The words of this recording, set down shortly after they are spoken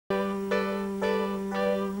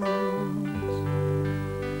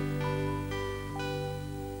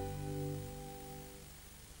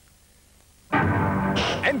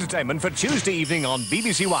Entertainment for Tuesday evening on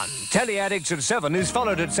BBC1. Telly Addicts at 7 is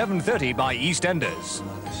followed at 7:30 by EastEnders.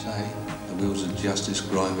 Like I say, the wheels of justice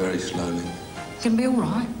grind very slowly. Gonna be all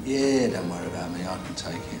right? Yeah, don't worry about me, I can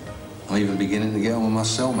take it. I'm even beginning to get on with my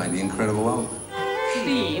cellmate, the Incredible Hulk.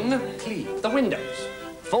 Clean the windows.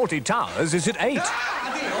 40 Towers is at 8.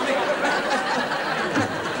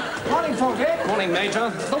 Morning, Faulty. Morning, Major.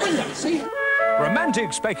 The windows, see?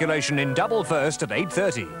 Romantic Speculation in Double First at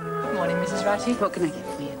 8:30. Good morning, Mrs. Ratty. What can I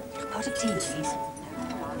get for you? A pot of tea, please.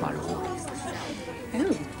 My lord.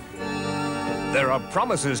 Oh. There are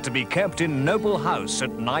Promises to be Kept in Noble House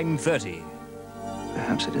at 9:30.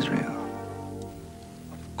 Perhaps it is real.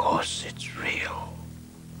 Of course it's real.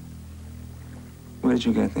 Where did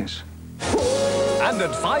you get this? And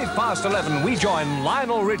at 11:05, we join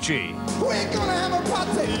Lionel Richie. We're gonna have a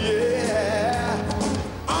party, yeah,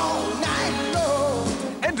 all night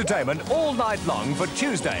long. Entertainment all night long for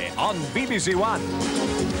Tuesday on BBC1.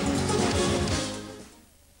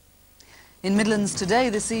 In Midlands today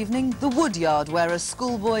this evening, the Woodyard, where a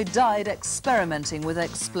schoolboy died experimenting with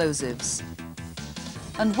explosives.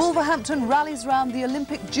 And Wolverhampton rallies round the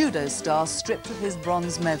Olympic judo star stripped of his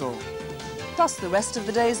bronze medal. Plus the rest of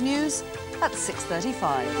the day's news at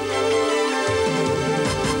 6:35.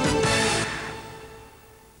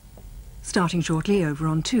 Starting shortly over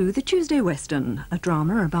on 2, the Tuesday Western, a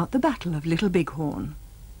drama about the Battle of Little Bighorn.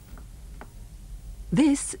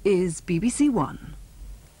 This is BBC1.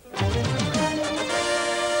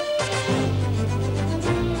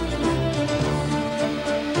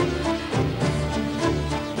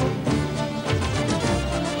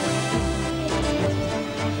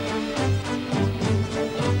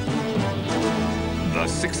 The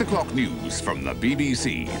 6 o'clock news from the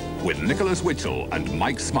BBC with Nicholas Whittle and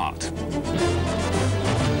Mike Smart.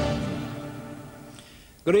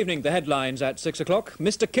 Good evening. The headlines at 6 o'clock.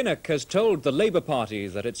 Mr. Kinnock has told the Labour Party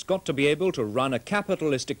that it's got to be able to run a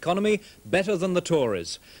capitalist economy better than the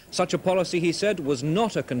Tories. Such a policy, he said, was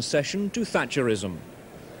not a concession to Thatcherism.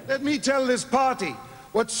 Let me tell this party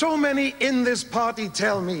what so many in this party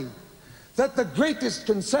tell me, that the greatest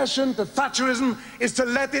concession to Thatcherism is to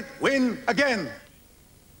let it win again.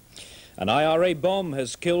 An IRA bomb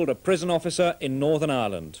has killed a prison officer in Northern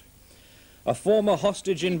Ireland. A former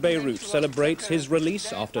hostage in Beirut celebrates his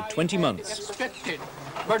release after 20 months. Expected,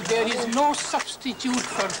 but there is no substitute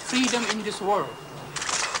for freedom in this world.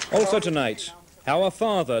 Also tonight, how a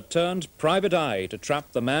father turned private eye to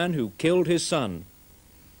trap the man who killed his son.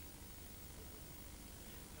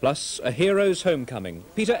 Plus, a hero's homecoming,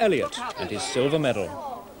 Peter Elliott and his silver medal.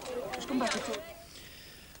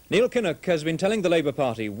 Neil Kinnock has been telling the Labour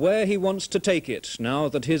Party where he wants to take it now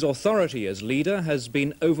that his authority as leader has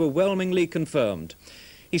been overwhelmingly confirmed.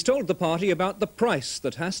 He's told the party about the price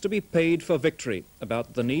that has to be paid for victory,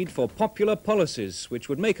 about the need for popular policies which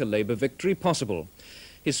would make a Labour victory possible.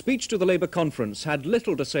 His speech to the Labour conference had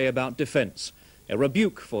little to say about defence, a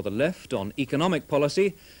rebuke for the left on economic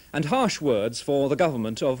policy, and harsh words for the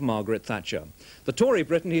government of Margaret Thatcher. The Tory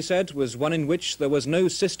Britain, he said, was one in which there was no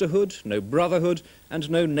sisterhood, no brotherhood, and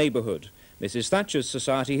no neighbourhood. Mrs. Thatcher's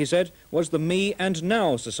society, he said, was the me and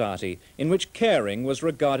now society, in which caring was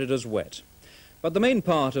regarded as wet. But the main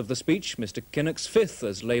part of the speech, Mr. Kinnock's fifth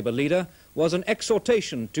as Labour leader, was an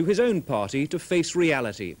exhortation to his own party to face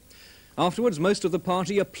reality. Afterwards, most of the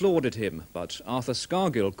party applauded him, but Arthur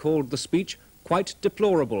Scargill called the speech quite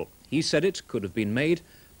deplorable. He said it could have been made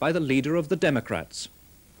by the leader of the Democrats.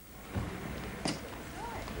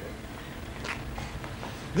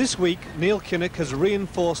 This week, Neil Kinnock has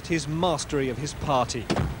reinforced his mastery of his party.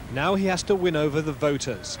 Now he has to win over the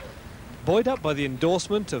voters. Buoyed up by the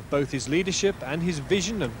endorsement of both his leadership and his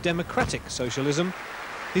vision of democratic socialism,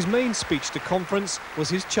 his main speech to conference was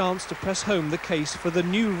his chance to press home the case for the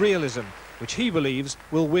new realism, which he believes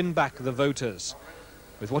will win back the voters.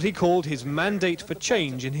 With what he called his mandate for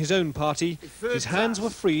change in his own party, his hands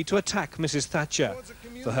were free to attack Mrs. Thatcher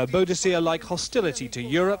for her Baudelaire-like hostility to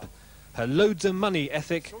Europe, her loads of money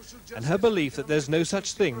ethic, and her belief that there's no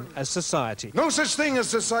such thing as society. No such thing as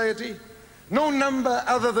society, no number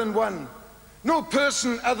other than one, no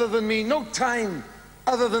person other than me, no time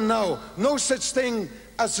other than now, no such thing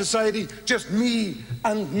as society, just me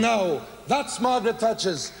and now. That's Margaret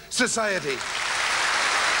Thatcher's society.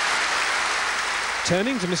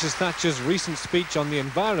 Turning to Mrs. Thatcher's recent speech on the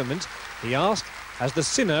environment, he asked, has the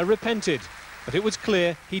sinner repented? But it was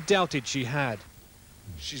clear he doubted she had.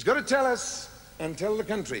 She's got to tell us and tell the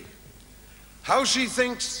country how she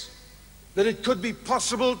thinks that it could be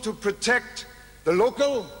possible to protect the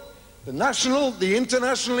local, the national, the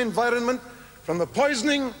international environment from the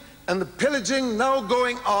poisoning and the pillaging now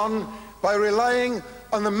going on by relying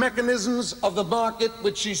on the mechanisms of the market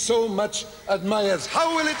which she so much admires.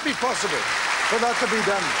 How will it be possible for that to be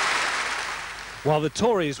done? While the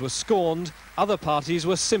Tories were scorned, other parties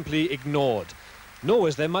were simply ignored. Nor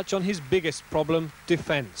was there much on his biggest problem,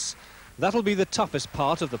 defence. That'll be the toughest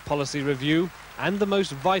part of the policy review and the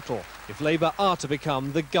most vital if Labour are to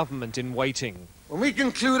become the government in waiting. When we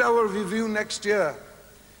conclude our review next year,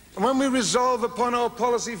 and when we resolve upon our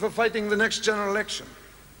policy for fighting the next general election,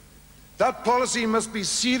 that policy must be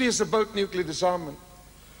serious about nuclear disarmament,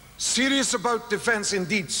 serious about defence,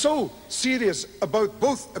 indeed so serious about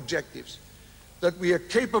both objectives that we are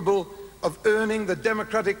capable of earning the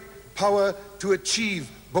democratic power to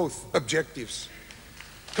achieve both objectives.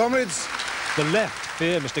 Comrades, the left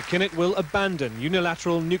fear Mr Kinnock will abandon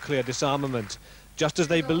unilateral nuclear disarmament, just as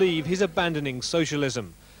they believe he's abandoning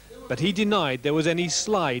socialism. But he denied there was any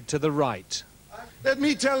slide to the right. Let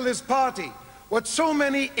me tell this party what so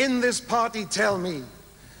many in this party tell me,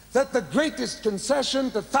 that the greatest concession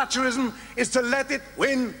to Thatcherism is to let it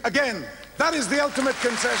win again. That is the ultimate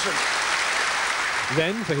concession.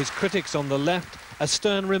 Then, for his critics on the left, a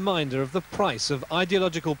stern reminder of the price of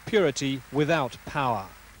ideological purity without power.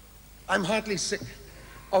 I'm heartily sick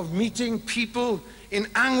of meeting people in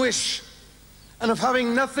anguish and of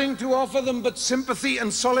having nothing to offer them but sympathy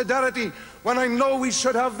and solidarity when I know we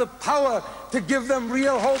should have the power to give them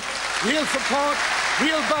real hope, real support,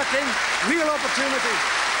 real backing, real opportunity.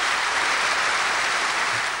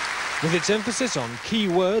 With its emphasis on key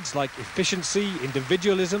words like efficiency,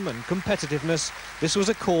 individualism and competitiveness, this was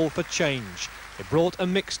a call for change. It brought a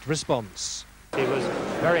mixed response. It was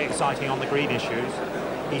very exciting on the green issues.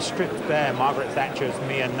 He stripped bare Margaret Thatcher's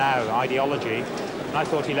Me and Now ideology, and I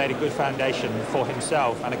thought he laid a good foundation for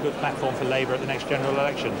himself and a good platform for Labour at the next general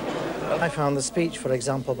election. I found the speech, for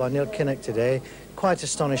example, by Neil Kinnock today quite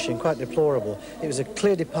astonishing, quite deplorable. It was a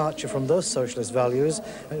clear departure from those socialist values,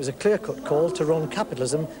 and it was a clear-cut call to run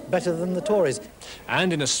capitalism better than the Tories.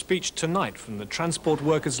 And in a speech tonight from the transport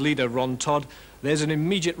workers' leader Ron Todd, there's an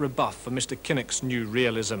immediate rebuff for Mr Kinnock's new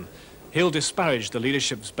realism. He'll disparage the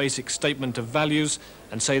leadership's basic statement of values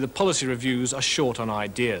and say the policy reviews are short on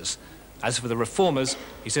ideas. As for the reformers,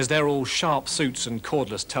 he says they're all sharp suits and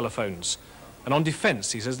cordless telephones. And on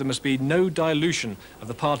defence, he says there must be no dilution of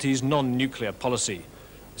the party's non-nuclear policy.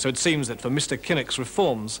 So it seems that for Mr Kinnock's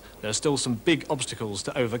reforms, there are still some big obstacles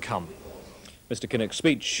to overcome. Mr Kinnock's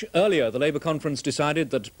speech. Earlier, the Labour conference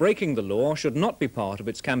decided that breaking the law should not be part of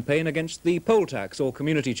its campaign against the poll tax or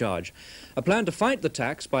community charge. A plan to fight the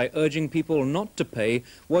tax by urging people not to pay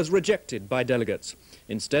was rejected by delegates.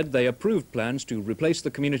 Instead, they approved plans to replace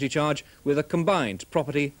the community charge with a combined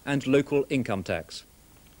property and local income tax.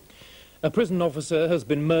 A prison officer has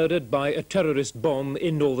been murdered by a terrorist bomb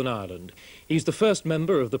in Northern Ireland. He's the first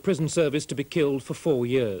member of the prison service to be killed for 4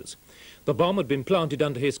 years. The bomb had been planted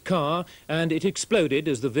under his car and it exploded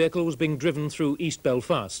as the vehicle was being driven through East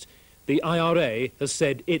Belfast. The IRA has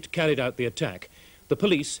said it carried out the attack. The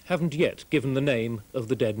police haven't yet given the name of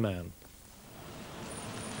the dead man.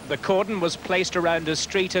 The cordon was placed around a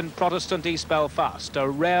street in Protestant East Belfast, a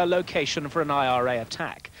rare location for an IRA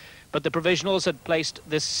attack. But the provisionals had placed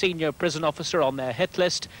this senior prison officer on their hit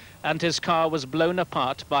list, and his car was blown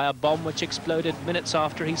apart by a bomb which exploded minutes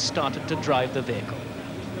after he started to drive the vehicle.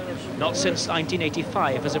 Not since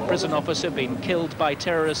 1985 has a prison officer been killed by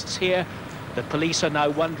terrorists here. The police are now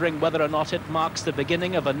wondering whether or not it marks the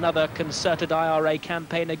beginning of another concerted IRA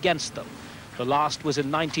campaign against them. The last was in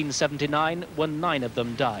 1979, when 9 of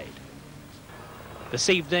them died. This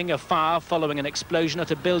evening, a fire following an explosion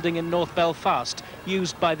at a building in North Belfast,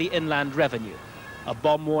 used by the Inland Revenue. A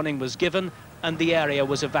bomb warning was given and the area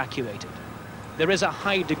was evacuated. There is a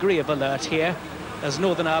high degree of alert here as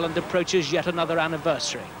Northern Ireland approaches yet another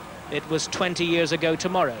anniversary. It was 20 years ago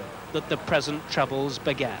tomorrow that the present troubles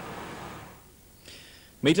began.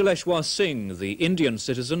 Mithaleshwar Singh, the Indian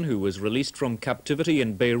citizen who was released from captivity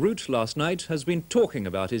in Beirut last night, has been talking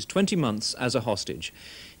about his 20 months as a hostage.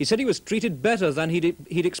 He said he was treated better than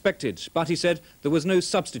he'd expected, but he said there was no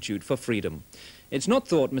substitute for freedom. It's not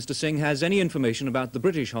thought Mr Singh has any information about the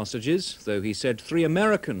British hostages, though he said 3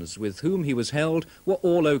 Americans with whom he was held were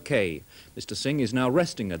all okay. Mr Singh is now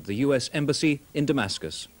resting at the US Embassy in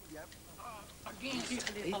Damascus.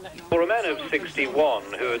 For a man of 61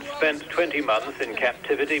 who had spent 20 months in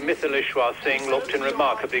captivity, Mithaleshwar Singh looked in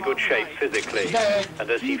remarkably good shape physically. And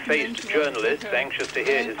as he faced journalists anxious to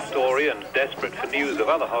hear his story and desperate for news of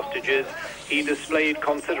other hostages, he displayed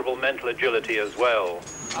considerable mental agility as well.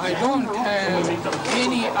 I don't have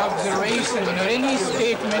any observation or any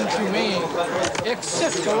statement to make,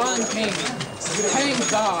 except one thing. Thank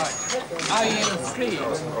God, I am free.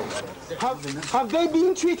 Have they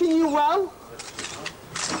been treating you well?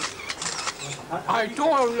 I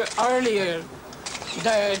told earlier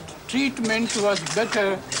that treatment was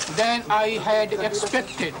better than I had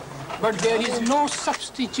expected, but there is no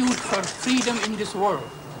substitute for freedom in this world.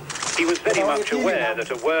 He was very much aware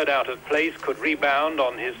that a word out of place could rebound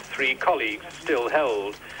on his 3 colleagues still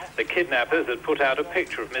held. The kidnappers had put out a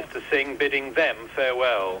picture of Mr. Singh bidding them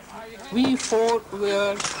farewell. We 4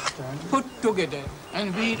 were put together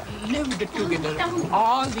and we lived together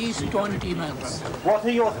all these 20 months. What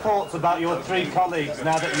are your thoughts about your 3 colleagues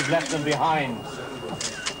now that you've left them behind?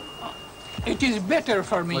 It is better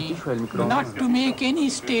for me not to make any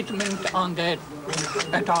statement on that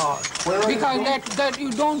at all, because that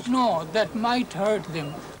you don't know, that might hurt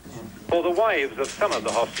them. For the wives of some of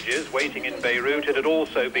the hostages waiting in Beirut, it had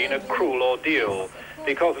also been a cruel ordeal,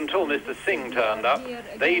 because until Mr. Singh turned up,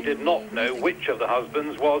 they did not know which of the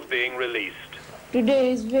husbands was being released.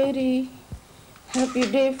 Today is very happy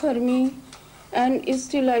day for me, and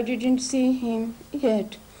still I didn't see him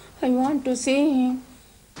yet. I want to see him.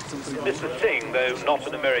 Mr. Singh, though not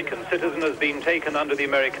an American citizen, has been taken under the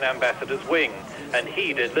American ambassador's wing, and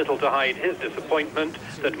he did little to hide his disappointment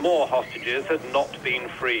that more hostages had not been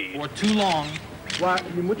freed. For too long, the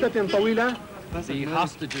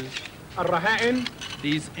hostages,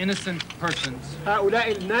 these innocent persons,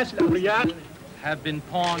 have been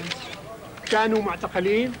pawns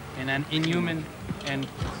in an inhuman and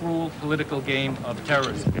cruel political game of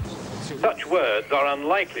terrorism. Such words are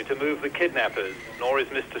unlikely to move the kidnappers, nor is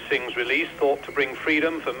Mr. Singh's release thought to bring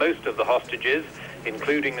freedom for most of the hostages,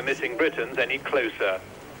 including the missing Britons, any closer.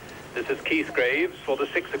 This is Keith Graves for the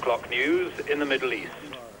 6 o'clock news in the Middle East.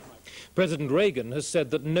 President Reagan has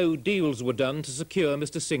said that no deals were done to secure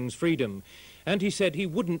Mr. Singh's freedom, and he said he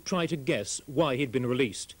wouldn't try to guess why he'd been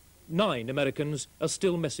released. 9 Americans are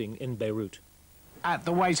still missing in Beirut. At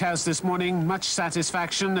the White House this morning, much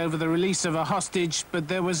satisfaction over the release of a hostage, but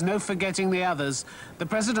there was no forgetting the others. The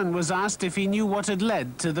president was asked if he knew what had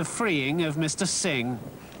led to the freeing of Mr. Singh.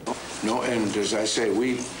 No, and as I say,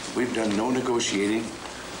 we've done no negotiating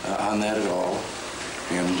on that at all,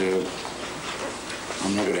 and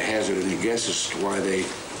I'm not going to hazard any guess as to why they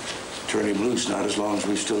turned him loose, not as long as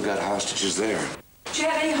we've still got hostages there. Do you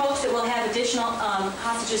have any hopes that we'll have additional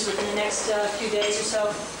hostages within the next few days or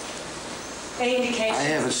so? Any indication? I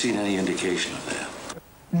haven't seen any indication of that.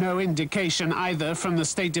 No indication either from the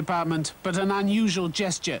State Department, but an unusual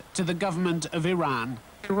gesture to the government of Iran.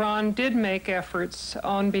 Iran did make efforts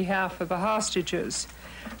on behalf of the hostages.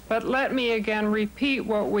 But let me again repeat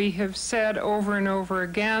what we have said over and over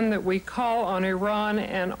again, that we call on Iran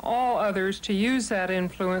and all others to use that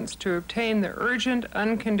influence to obtain the urgent,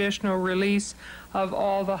 unconditional release of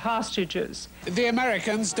all the hostages. The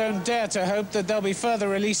Americans don't dare to hope that there'll be further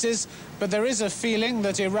releases, but there is a feeling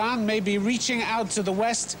that Iran may be reaching out to the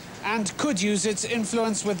West and could use its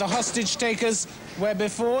influence with the hostage takers, where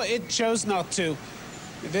before it chose not to.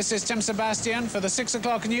 This is Tim Sebastian for the 6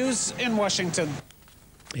 o'clock news in Washington.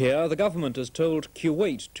 Here, the government has told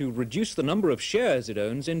Kuwait to reduce the number of shares it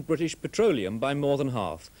owns in British Petroleum by more than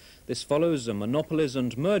half. This follows a Monopolies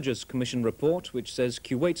and Mergers Commission report which says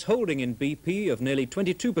Kuwait's holding in BP of nearly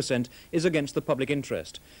 22% is against the public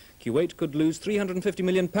interest. Kuwait could lose £350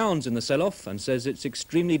 million in the sell-off and says it's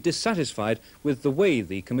extremely dissatisfied with the way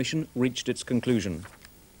the Commission reached its conclusion.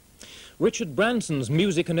 Richard Branson's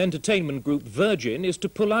music and entertainment group Virgin is to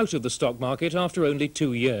pull out of the stock market after only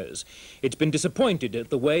 2 years. It's been disappointed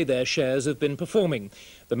at the way their shares have been performing.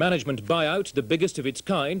 The management buyout, the biggest of its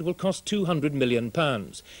kind, will cost £200 million.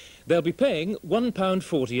 They'll be paying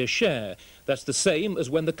 £1.40 a share. That's the same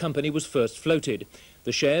as when the company was first floated.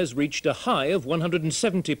 The shares reached a high of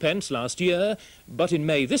 170 pence last year, but in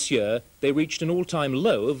May this year they reached an all-time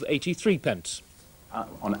low of 83 pence.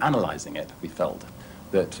 On analysing it, we felt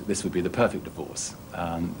that this would be the perfect divorce,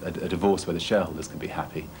 a divorce where the shareholders can be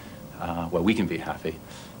happy, where we can be happy,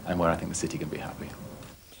 and where I think the city can be happy.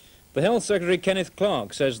 The Health Secretary Kenneth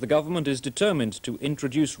Clarke says the government is determined to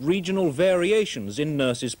introduce regional variations in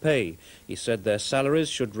nurses' pay. He said their salaries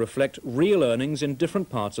should reflect real earnings in different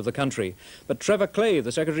parts of the country. But Trevor Clay,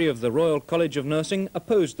 the Secretary of the Royal College of Nursing,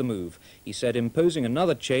 opposed the move. He said imposing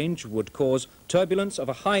another change would cause turbulence of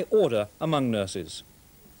a high order among nurses.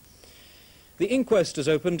 The inquest has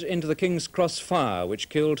opened into the King's Cross fire, which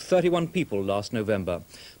killed 31 people last November.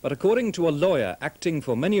 But according to a lawyer acting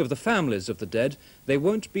for many of the families of the dead, they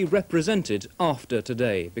won't be represented after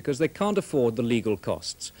today because they can't afford the legal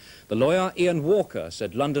costs. The lawyer, Ian Walker,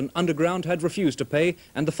 said London Underground had refused to pay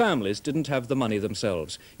and the families didn't have the money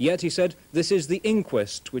themselves. Yet, he said, this is the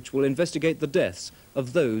inquest which will investigate the deaths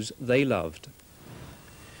of those they loved.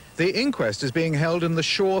 The inquest is being held in the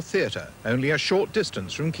Shaw Theatre, only a short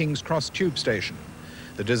distance from King's Cross Tube Station.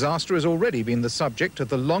 The disaster has already been the subject of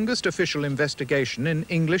the longest official investigation in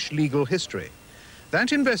English legal history.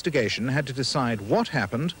 That investigation had to decide what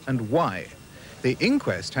happened and why. The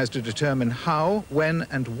inquest has to determine how, when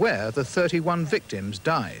and where the 31 victims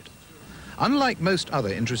died. Unlike most other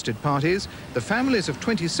interested parties, the families of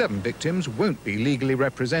 27 victims won't be legally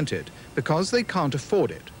represented because they can't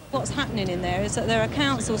afford it. What's happening in there is that there are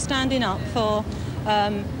councils standing up for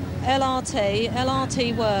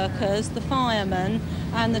LRT workers, the firemen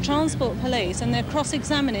and the transport police, and they're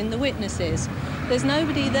cross-examining the witnesses. There's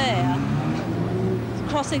nobody there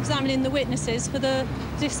cross-examining the witnesses for the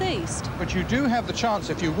deceased. But you do have the chance,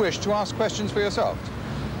 if you wish, to ask questions for yourself.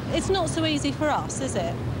 It's not so easy for us, is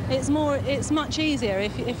it? It's much easier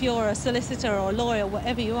if you're a solicitor or a lawyer,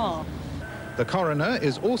 whatever you are. The coroner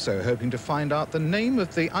is also hoping to find out the name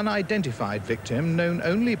of the unidentified victim, known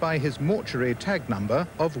only by his mortuary tag number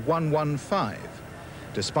of 115.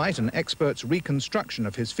 Despite an expert's reconstruction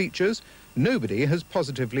of his features, nobody has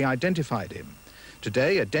positively identified him.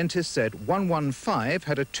 Today, a dentist said 115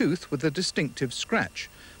 had a tooth with a distinctive scratch,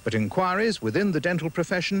 but inquiries within the dental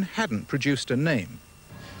profession hadn't produced a name.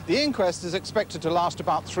 The inquest is expected to last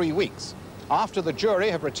about 3 weeks. After the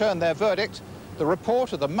jury have returned their verdict, the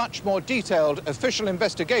report of the much more detailed official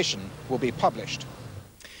investigation will be published.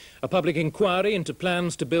 A public inquiry into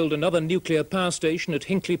plans to build another nuclear power station at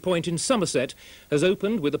Hinkley Point in Somerset has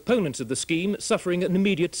opened, with opponents of the scheme suffering an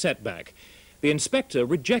immediate setback. The inspector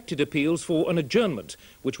rejected appeals for an adjournment,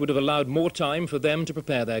 which would have allowed more time for them to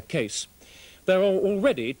prepare their case. There are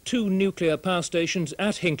already 2 nuclear power stations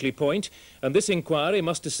at Hinkley Point, and this inquiry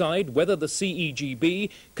must decide whether the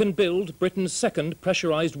CEGB can build Britain's second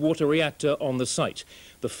pressurised water reactor on the site.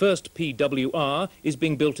 The first PWR is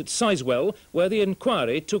being built at Sizewell, where the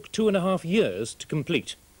inquiry took 2.5 years to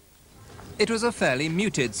complete. It was a fairly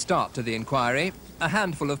muted start to the inquiry. A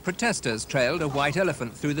handful of protesters trailed a white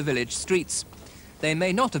elephant through the village streets. They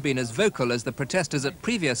may not have been as vocal as the protesters at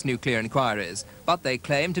previous nuclear inquiries, but they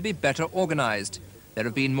claim to be better organised. There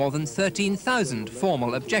have been more than 13,000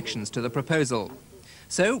 formal objections to the proposal.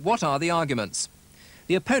 So what are the arguments?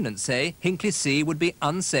 The opponents say Hinkley C would be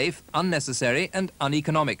unsafe, unnecessary and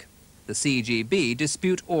uneconomic. The CGB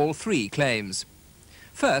dispute all 3 claims.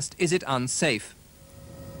 First, is it unsafe?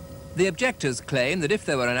 The objectors claim that if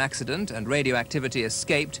there were an accident and radioactivity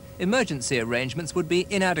escaped, emergency arrangements would be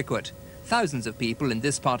inadequate. Thousands of people in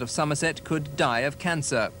this part of Somerset could die of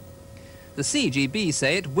cancer. The CGB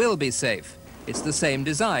say it will be safe. It's the same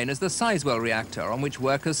design as the Sizewell reactor on which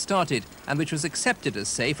workers started and which was accepted as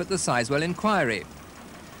safe at the Sizewell inquiry.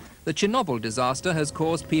 The Chernobyl disaster has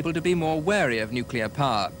caused people to be more wary of nuclear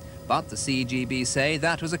power, but the CGB say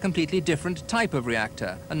that was a completely different type of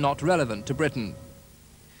reactor and not relevant to Britain.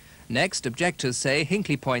 Next, objectors say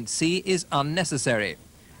Hinkley Point C is unnecessary.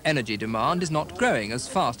 Energy demand is not growing as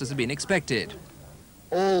fast as had been expected.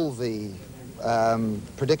 All the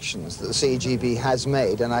predictions that the CEGB has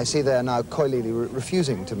made, and I see they are now coyly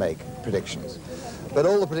refusing to make predictions, but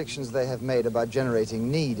all the predictions they have made about generating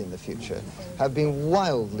need in the future have been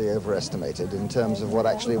wildly overestimated in terms of what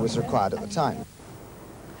actually was required at the time.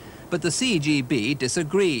 But the CEGB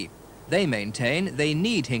disagree. They maintain they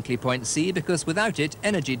need Hinkley Point C because without it,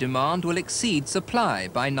 energy demand will exceed supply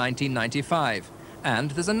by 1995.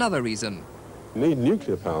 And there's another reason. We need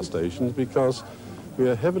nuclear power stations because we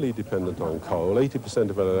are heavily dependent on coal.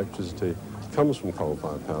 80% of our electricity comes from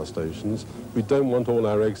coal-fired power stations. We don't want all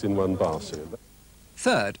our eggs in one basket.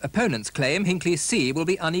 Third, opponents claim Hinkley C will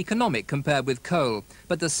be uneconomic compared with coal,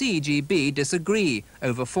 but the CEGB disagree.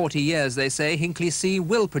 Over 40 years, they say, Hinkley C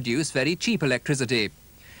will produce very cheap electricity.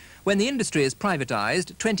 When the industry is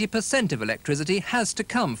privatised, 20% of electricity has to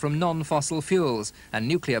come from non-fossil fuels, and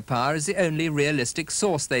nuclear power is the only realistic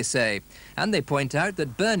source, they say. And they point out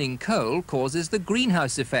that burning coal causes the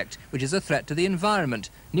greenhouse effect, which is a threat to the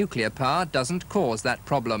environment. Nuclear power doesn't cause that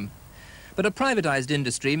problem. But a privatised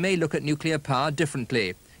industry may look at nuclear power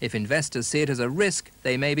differently. If investors see it as a risk,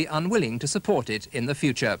 they may be unwilling to support it in the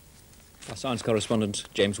future. Our science correspondent,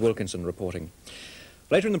 James Wilkinson, reporting.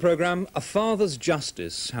 Later in the programme, A Father's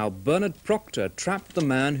Justice, how Bernard Proctor trapped the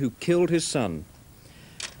man who killed his son.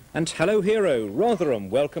 And Hello Hero, Rotherham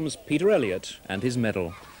welcomes Peter Elliott and his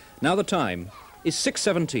medal. Now the time is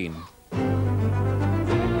 6:17.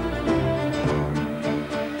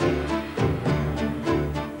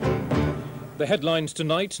 The headlines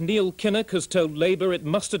tonight: Neil Kinnock has told Labour it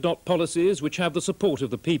must adopt policies which have the support of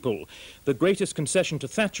the people. The greatest concession to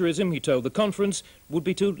Thatcherism, he told the conference, would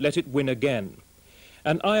be to let it win again.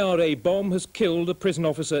 An IRA bomb has killed a prison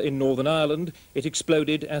officer in Northern Ireland. It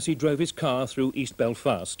exploded as he drove his car through East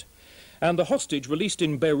Belfast. And the hostage released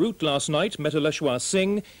in Beirut last night, Mithaleshwar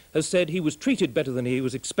Singh, has said he was treated better than he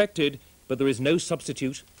was expected, but there is no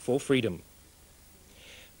substitute for freedom.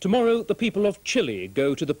 Tomorrow, the people of Chile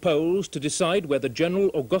go to the polls to decide whether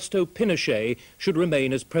General Augusto Pinochet should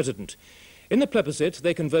remain as president. In the plebiscite,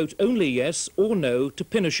 they can vote only yes or no to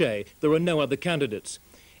Pinochet. There are no other candidates.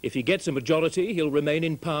 If he gets a majority, he'll remain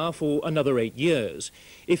in power for another 8 years.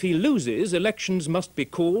 If he loses, elections must be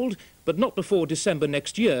called, but not before December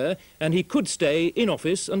next year, and he could stay in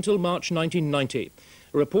office until March 1990.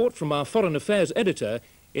 A report from our Foreign Affairs editor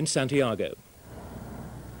in Santiago.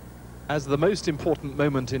 As the most important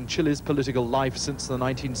moment in Chile's political life since the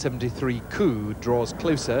 1973 coup draws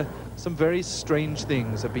closer, some very strange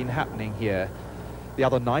things have been happening here. The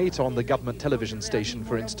other night, on the government television station,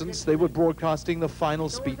 for instance, they were broadcasting the final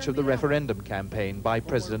speech of the referendum campaign by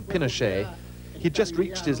President Pinochet. He'd just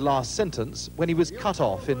reached his last sentence when he was cut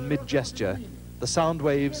off in mid-gesture. The sound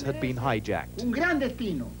waves had been hijacked. Un gran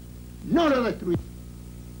destino, no lo destruir.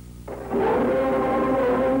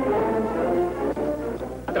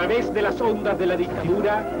 A través de las ondas de la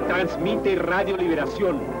dictadura transmite Radio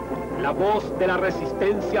Liberación, la voz de la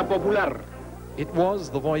resistencia popular. It was,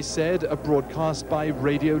 the voice said, a broadcast by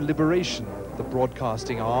Radio Liberation, the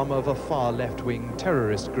broadcasting arm of a far left-wing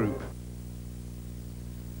terrorist group.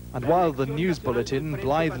 And while the news bulletin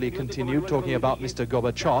blithely continued talking about Mr.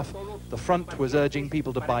 Gorbachev, the front was urging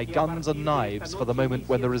people to buy guns and knives for the moment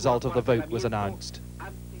when the result of the vote was announced.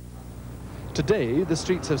 Today, the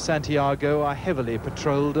streets of Santiago are heavily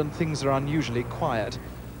patrolled and things are unusually quiet.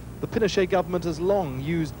 The Pinochet government has long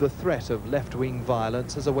used the threat of left-wing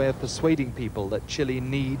violence as a way of persuading people that Chile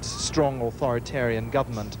needs strong authoritarian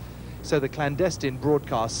government. So the clandestine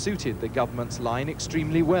broadcast suited the government's line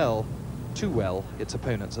extremely well. Too well, its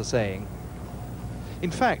opponents are saying.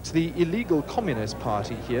 In fact, the illegal Communist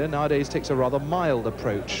Party here nowadays takes a rather mild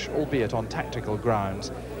approach, albeit on tactical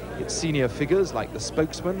grounds. Its senior figures, like the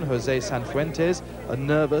spokesman, José Sanfuentes, are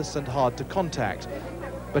nervous and hard to contact.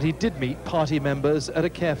 But he did meet party members at a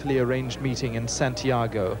carefully arranged meeting in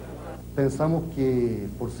Santiago. He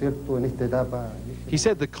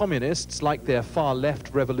said the communists, like their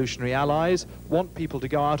far-left revolutionary allies, want people to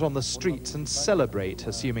go out on the streets and celebrate,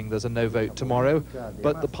 assuming there's a no vote tomorrow,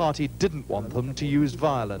 but the party didn't want them to use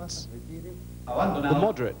violence. The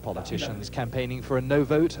moderate politicians campaigning for a no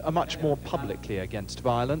vote are much more publicly against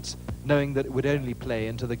violence, knowing that it would only play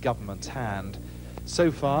into the government's hand.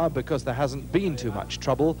 So far, because there hasn't been too much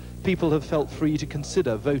trouble, people have felt free to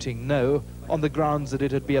consider voting no on the grounds that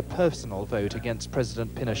it'd be a personal vote against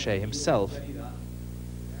President Pinochet himself.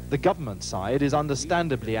 The government side is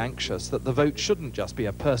understandably anxious that the vote shouldn't just be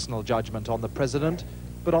a personal judgment on the president,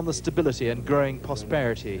 but on the stability and growing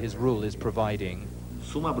prosperity his rule is providing.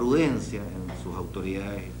 Suma prudencia en sus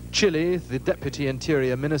autoridades. Chile, the Deputy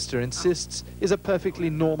Interior Minister insists, is a perfectly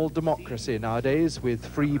normal democracy nowadays, with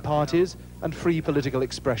free parties and free political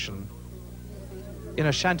expression. In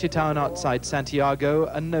a shantytown outside Santiago,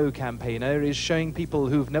 a no campaigner is showing people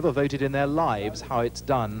who've never voted in their lives how it's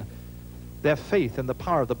done. Their faith in the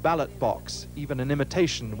power of the ballot box, even an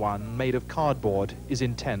imitation one made of cardboard, is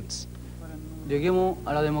intense. Lleguemos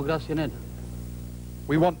a la democracia neta.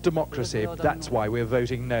 We want democracy, that's why we're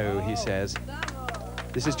voting no, he says.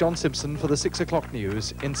 This is John Simpson for the 6 o'clock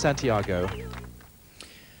news in Santiago.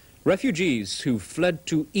 Refugees who fled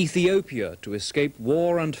to Ethiopia to escape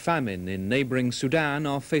war and famine in neighbouring Sudan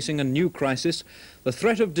are facing a new crisis, the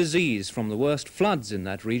threat of disease from the worst floods in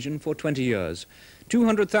that region for 20 years.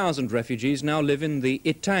 200,000 refugees now live in the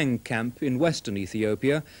Itang camp in western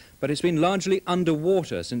Ethiopia, but it's been largely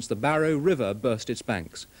underwater since the Barrow River burst its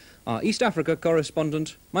banks. Our East Africa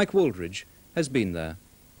correspondent, Mike Wooldridge, has been there.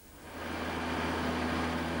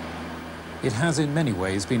 It has in many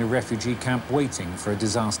ways been a refugee camp waiting for a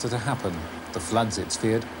disaster to happen. The floods, it's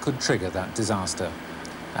feared, could trigger that disaster.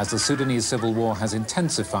 As the Sudanese civil war has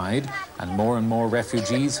intensified and more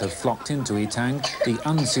refugees have flocked into Itang, the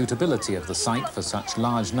unsuitability of the site for such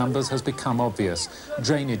large numbers has become obvious.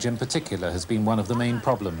 Drainage in particular has been one of the main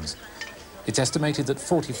problems. It's estimated that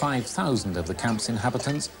 45,000 of the camp's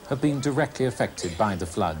inhabitants have been directly affected by the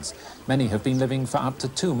floods. Many have been living for up to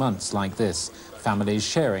 2 months like this, families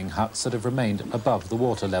sharing huts that have remained above the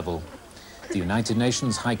water level. The United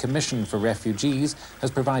Nations High Commission for Refugees has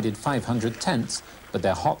provided 500 tents, but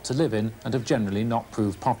they're hot to live in and have generally not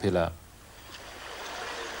proved popular.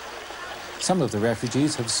 Some of the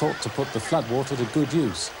refugees have sought to put the floodwater to good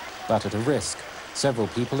use, but at a risk. Several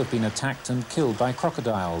people have been attacked and killed by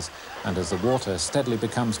crocodiles, and as the water steadily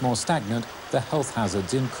becomes more stagnant, the health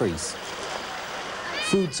hazards increase.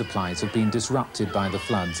 Food supplies have been disrupted by the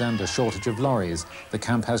floods and a shortage of lorries. The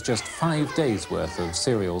camp has just 5 days' worth of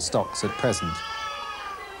cereal stocks at present.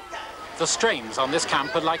 The strains on this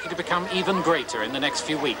camp are likely to become even greater in the next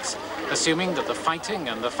few weeks. Assuming that the fighting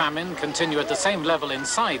and the famine continue at the same level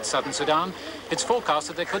inside southern Sudan, it's forecast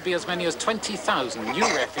that there could be as many as 20,000 new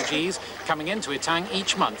refugees coming into Itang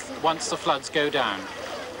each month once the floods go down.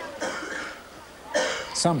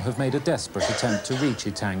 Some have made a desperate attempt to reach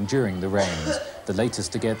Itang during the rains. The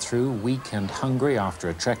latest to get through, weak and hungry after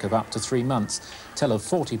a trek of up to 3 months, tell of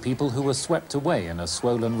 40 people who were swept away in a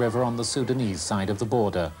swollen river on the Sudanese side of the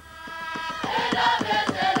border.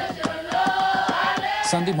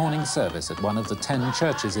 Sunday morning service at one of the 10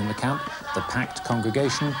 churches in the camp, the packed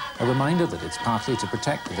congregation, a reminder that it's partly to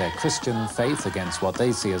protect their Christian faith against what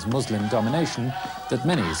they see as Muslim domination, that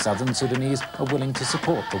many southern Sudanese are willing to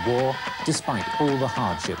support the war despite all the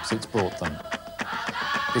hardships it's brought them.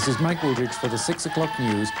 This is Mike Woodridge for the 6 o'clock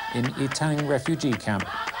news in Itang refugee camp,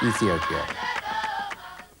 Ethiopia.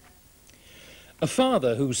 A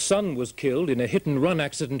father whose son was killed in a hit-and-run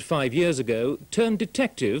accident 5 years ago turned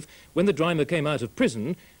detective when the driver came out of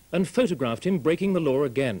prison and photographed him breaking the law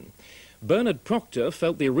again. Bernard Proctor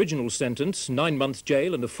felt the original sentence, 9 months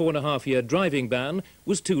jail and a 4.5-year driving ban,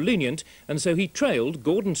 was too lenient, and so he trailed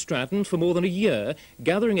Gordon Stratton for more than a year,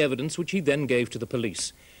 gathering evidence which he then gave to the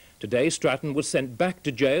police. Today, Stratton was sent back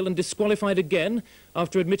to jail and disqualified again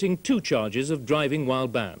after admitting 2 charges of driving while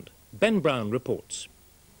banned. Ben Brown reports.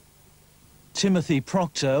 Timothy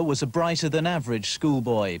Proctor was a brighter-than-average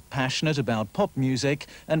schoolboy, passionate about pop music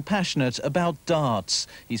and passionate about darts.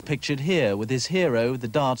 He's pictured here with his hero, the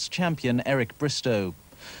darts champion Eric Bristow.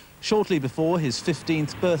 Shortly before his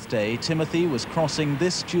 15th birthday, Timothy was crossing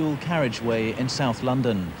this dual carriageway in South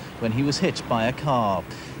London when he was hit by a car.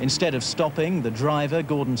 Instead of stopping, the driver,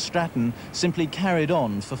 Gordon Stratton, simply carried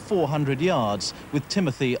on for 400 yards with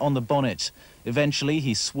Timothy on the bonnet. Eventually,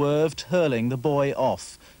 he swerved, hurling the boy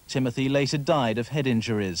off. Timothy later died of head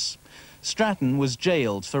injuries. Stratton was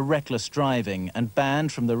jailed for reckless driving and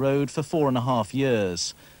banned from the road for 4.5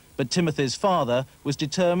 years. But Timothy's father was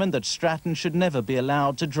determined that Stratton should never be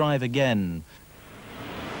allowed to drive again.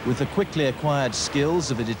 With the quickly acquired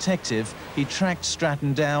skills of a detective, he tracked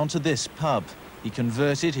Stratton down to this pub. He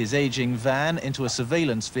converted his aging van into a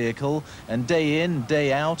surveillance vehicle, and day in,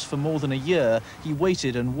 day out, for more than a year, he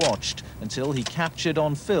waited and watched until he captured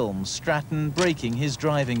on film Stratton breaking his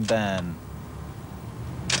driving ban.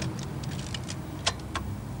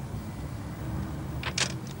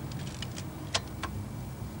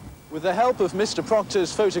 With the help of Mr.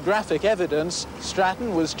 Proctor's photographic evidence,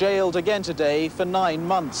 Stratton was jailed again today for 9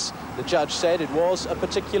 months. The judge said it was a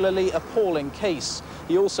particularly appalling case.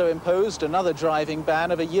 He also imposed another driving ban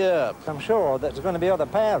of a year. I'm sure that there's going to be other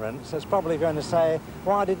parents that's probably going to say,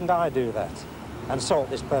 why didn't I do that? And sort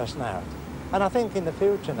this person out. And I think in the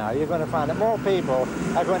future now, you're going to find that more people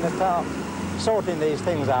are going to start sorting these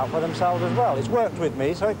things out for themselves as well. It's worked with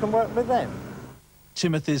me, so it can work with them.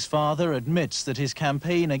 Timothy's father admits that his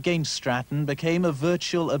campaign against Stratton became a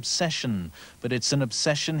virtual obsession, but it's an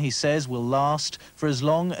obsession he says will last for as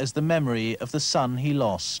long as the memory of the son he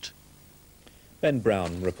lost. Ben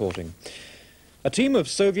Brown reporting. A team of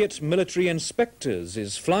Soviet military inspectors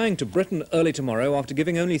is flying to Britain early tomorrow after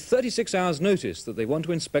giving only 36 hours' notice that they want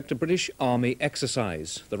to inspect a British Army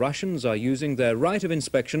exercise. The Russians are using their right of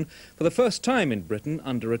inspection for the first time in Britain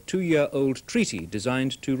under a 2-year-old treaty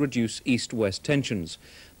designed to reduce East-West tensions.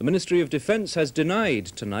 The Ministry of Defence has denied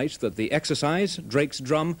tonight that the exercise, Drake's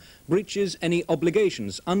Drum, breaches any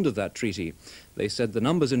obligations under that treaty. They said the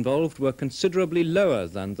numbers involved were considerably lower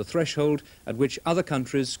than the threshold at which other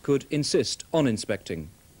countries could insist on inspecting.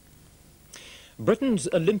 Britain's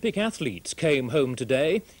Olympic athletes came home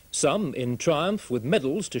today, some in triumph with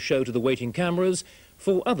medals to show to the waiting cameras.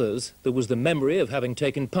 For others, there was the memory of having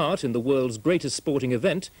taken part in the world's greatest sporting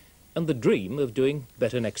event and the dream of doing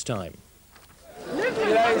better next time.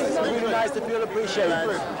 It's really nice to feel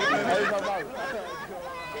appreciated.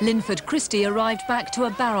 Linford Christie arrived back to a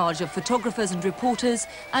barrage of photographers and reporters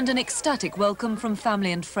and an ecstatic welcome from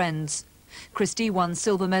family and friends. Christie won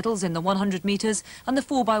silver medals in the 100 metres and the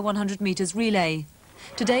 4x100 metres relay.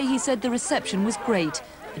 Today he said the reception was great,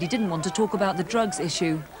 but he didn't want to talk about the drugs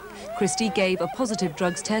issue. Christie gave a positive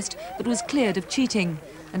drugs test but was cleared of cheating.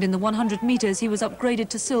 And in the 100 metres he was upgraded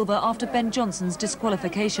to silver after Ben Johnson's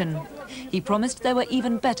disqualification. He promised there were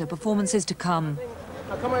even better performances to come.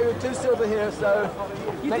 I come away with 2 silver here, so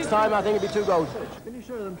next time I think it'll be 2 gold.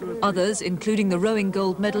 Others, including the rowing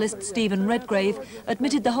gold medalist Stephen Redgrave,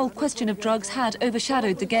 admitted the whole question of drugs had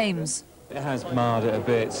overshadowed the Games. It has marred it a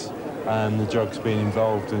bit, the drugs being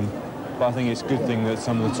involved, but I think it's a good thing that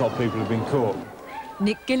some of the top people have been caught.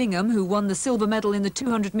 Nick Gillingham, who won the silver medal in the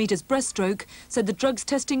 200 metres breaststroke, said the drugs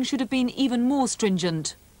testing should have been even more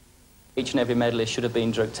stringent. Each and every medalist should have been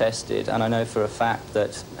drug tested, and I know for a fact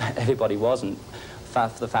that everybody wasn't.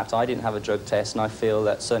 For the fact I didn't have a drug test, and I feel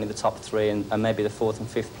that certainly the top three and maybe the fourth and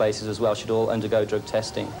fifth places as well should all undergo drug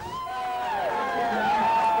testing.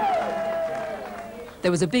 There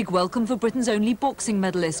was a big welcome for Britain's only boxing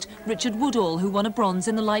medalist, Richard Woodall, who won a bronze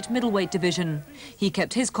in the light middleweight division. He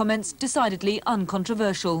kept his comments decidedly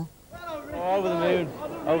uncontroversial. Oh,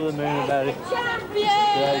 over the moon about it.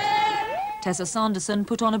 Champion! Tessa Sanderson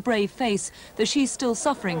put on a brave face, though she's still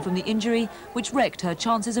suffering from the injury which wrecked her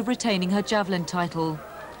chances of retaining her javelin title.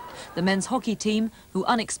 The men's hockey team, who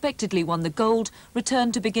unexpectedly won the gold,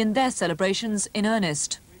 returned to begin their celebrations in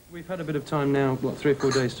earnest. We've had a bit of time now, what, 3 or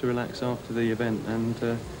 4 days to relax after the event, and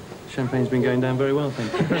champagne's been going down very well,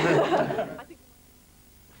 thank you.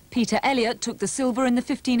 Peter Elliott took the silver in the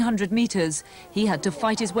 1500 metres. He had to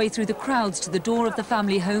fight his way through the crowds to the door of the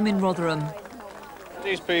family home in Rotherham.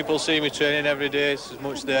 These people see me training every day. It's as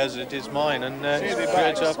much theirs as it is mine, and it's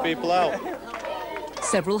great to have people out.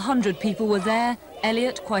 Several hundred people were there.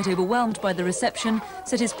 Elliott, quite overwhelmed by the reception,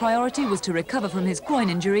 said his priority was to recover from his groin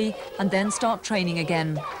injury and then start training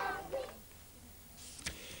again.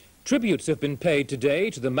 Tributes have been paid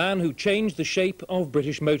today to the man who changed the shape of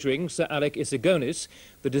British motoring, Sir Alec Issigonis,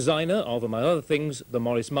 the designer of, among other things, the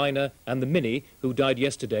Morris Minor and the Mini, who died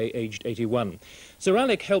yesterday, aged 81. Sir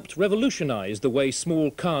Alec helped revolutionise the way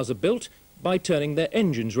small cars are built by turning their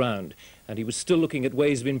engines round, and he was still looking at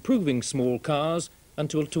ways of improving small cars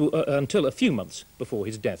until a few months before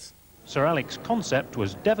his death. Sir Alec's concept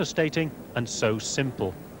was devastating and so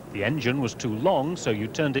simple. The engine was too long, so you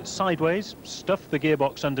turned it sideways, stuffed the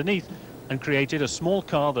gearbox underneath, and created a small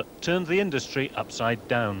car that turned the industry upside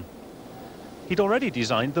down. He'd already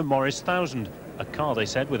designed the Morris 1000, a car, they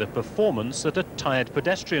said, with a performance that a tired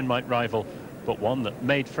pedestrian might rival, but one that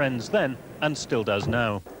made friends then and still does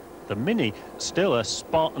now. The Mini, still a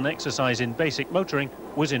Spartan exercise in basic motoring,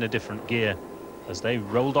 was in a different gear. As they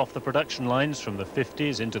rolled off the production lines from the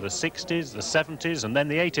 50s into the 60s, the 70s and then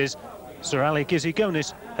the 80s, Sir Alec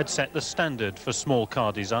Issigonis had set the standard for small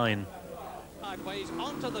car design.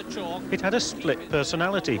 It had a split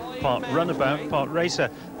personality, part runabout, part racer,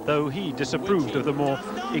 though he disapproved of the more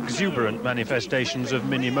exuberant manifestations of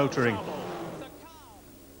mini motoring.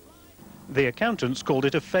 The accountants called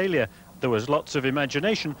it a failure. There was lots of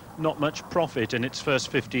imagination, not much profit in its first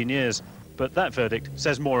 15 years. But that verdict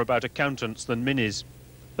says more about accountants than minis.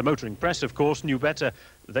 The motoring press, of course, knew better.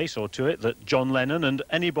 They saw to it that John Lennon and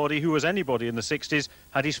anybody who was anybody in the 60s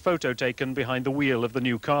had his photo taken behind the wheel of the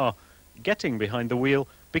new car. Getting behind the wheel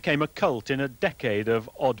became a cult in a decade of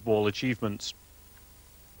oddball achievements.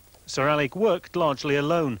 Sir Alec worked largely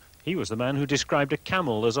alone. He was the man who described a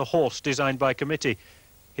camel as a horse designed by committee.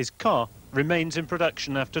 His car remains in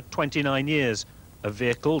production after 29 years. A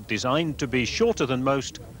vehicle designed to be shorter than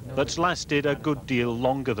most, that's lasted a good deal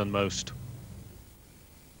longer than most.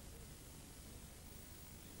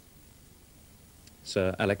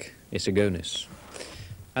 Sir Alec Issigonis.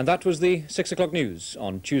 And that was the 6 o'clock news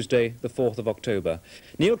on Tuesday, the 4th of October.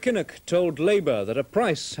 Neil Kinnock told Labour that a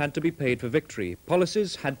price had to be paid for victory.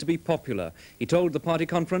 Policies had to be popular. He told the party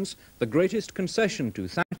conference the greatest concession to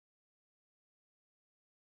Thatcher